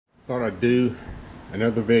Thought I'd do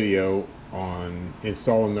another video on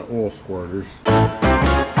installing the oil squirters.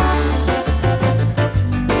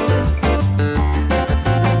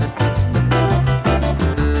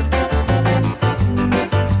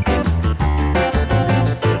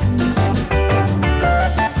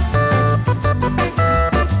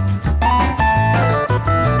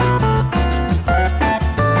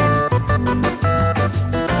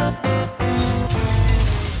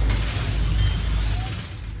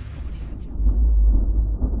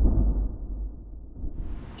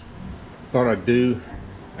 Thought I'd do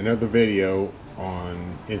another video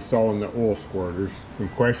on installing the oil squirters. Some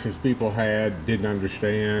questions people had, didn't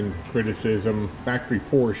understand, criticism. Factory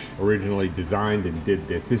Porsche originally designed and did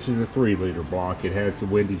this. This is a 3-liter block. It has the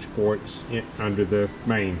windage ports under the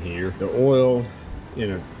main here. The oil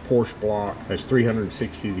in a Porsche block has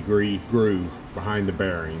 360-degree groove behind the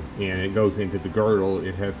bearing, and it goes into the girdle.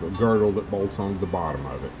 It has a girdle that bolts onto the bottom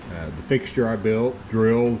of it. The fixture I built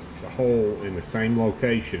drills a hole in the same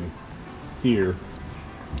location. Here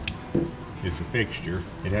is the fixture.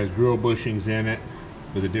 It has drill bushings in it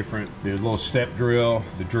for the little step drill,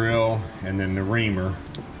 the drill, and then the reamer.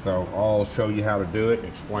 So I'll show you how to do it and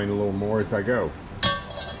explain a little more as I go.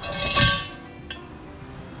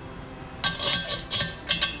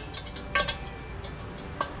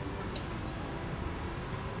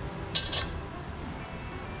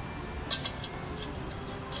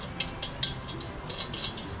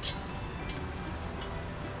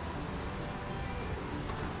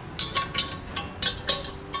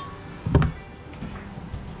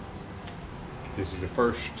 This is the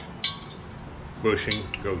first bushing,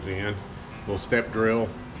 goes in. Little step drill.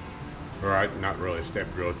 Alright, not really a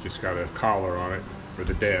step drill, it's just got a collar on it for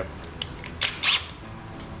the depth.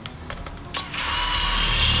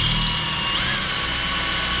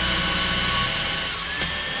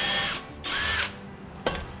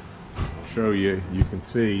 I'll show you, you can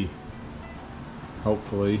see,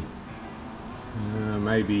 hopefully,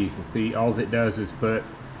 maybe you can see, all it does is put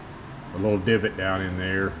a little divot down in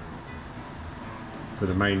there for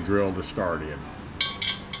the main drill to start in.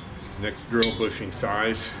 Next drill bushing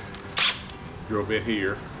size, drill bit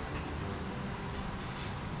here.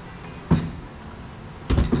 A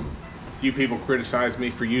few people criticized me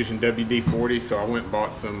for using WD-40, so I went and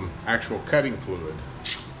bought some actual cutting fluid.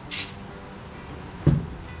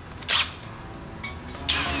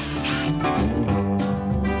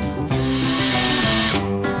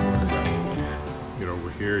 Get over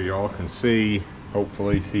here, y'all can see,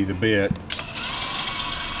 hopefully see the bit.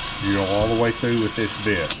 You go all the way through with this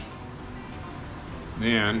bit.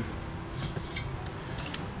 Then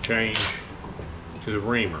change to the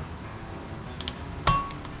reamer.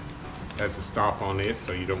 Has a stop on it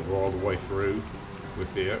so you don't go all the way through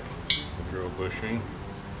with it. The drill bushing,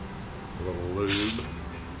 a little lube.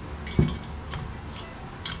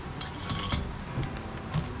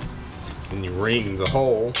 Then you ream the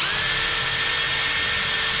hole.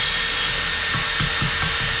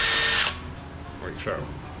 Like so.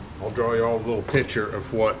 I'll draw you all a little picture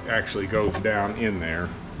of what actually goes down in there.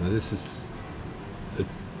 Now this is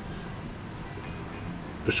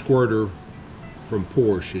a squirter from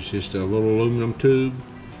Porsche. It's just a little aluminum tube,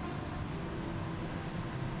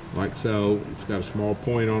 like so. It's got a small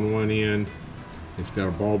point on one end. It's got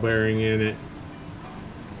a ball bearing in it.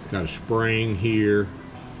 It's got a spring here,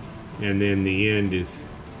 and then the end is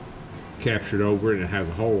captured over it, and it has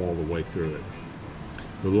a hole all the way through it.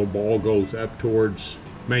 The little ball goes up towards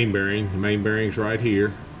main bearing. The main bearing's right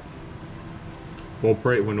here.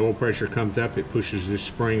 When oil pressure comes up, it pushes this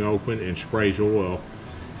spring open and sprays oil,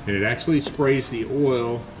 and it actually sprays the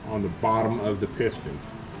oil on the bottom of the piston.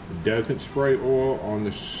 It doesn't spray oil on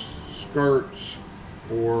the skirts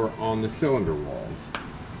or on the cylinder walls.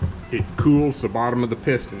 It cools the bottom of the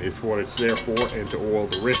piston, is what it's there for, and to oil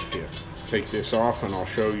the wrist tip. Take this off and I'll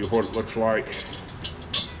show you what it looks like.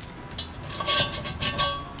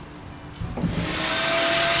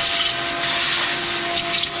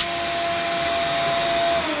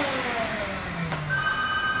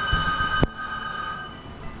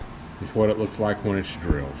 What it looks like when it's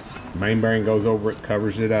drilled. The main bearing goes over it,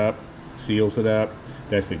 covers it up, seals it up.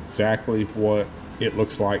 That's exactly what it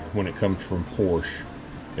looks like when it comes from Porsche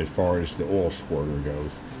as far as the oil squirter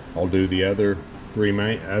goes. I'll do the other three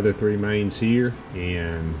mains here,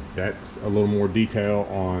 and that's a little more detail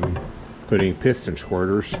on putting piston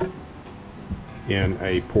squirters in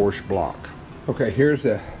a Porsche block. Okay, here's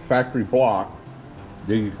a factory block.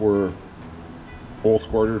 These were oil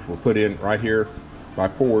squirters were put in right here by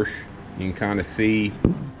Porsche. You can kind of see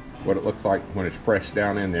what it looks like when it's pressed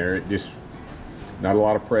down in there. It just, not a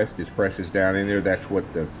lot of press, just presses down in there. That's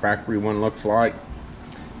what the factory one looks like.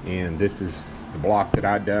 And this is the block that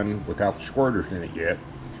I've done without the squirters in it yet.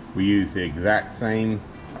 We use the exact same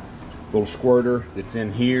little squirter that's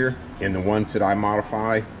in here and the ones that I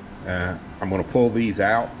modify. I'm going to pull these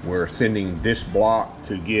out. We're sending this block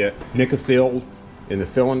to get nickel filled in the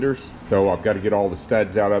cylinders, so I've got to get all the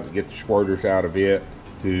studs out of it, get the squirters out of it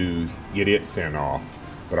to get it sent off.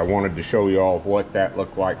 But I wanted to show you all what that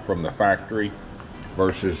looked like from the factory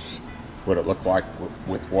versus what it looked like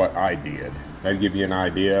with what I did. That'll give you an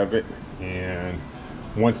idea of it. And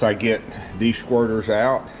once I get these squirters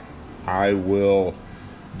out, I will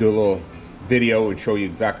do a little video and show you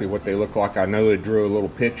exactly what they look like. I know I drew a little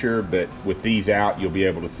picture, but with these out, you'll be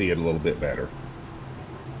able to see it a little bit better.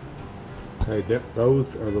 Okay, those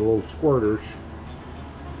are the little squirters.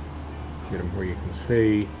 Get them where you can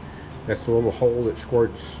see. That's the little hole that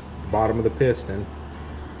squirts the bottom of the piston.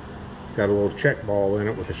 It's got a little check ball in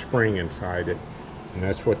it with a spring inside it. And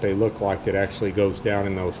that's what they look like. That actually goes down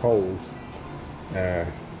in those holes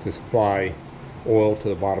to supply oil to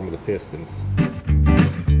the bottom of the pistons.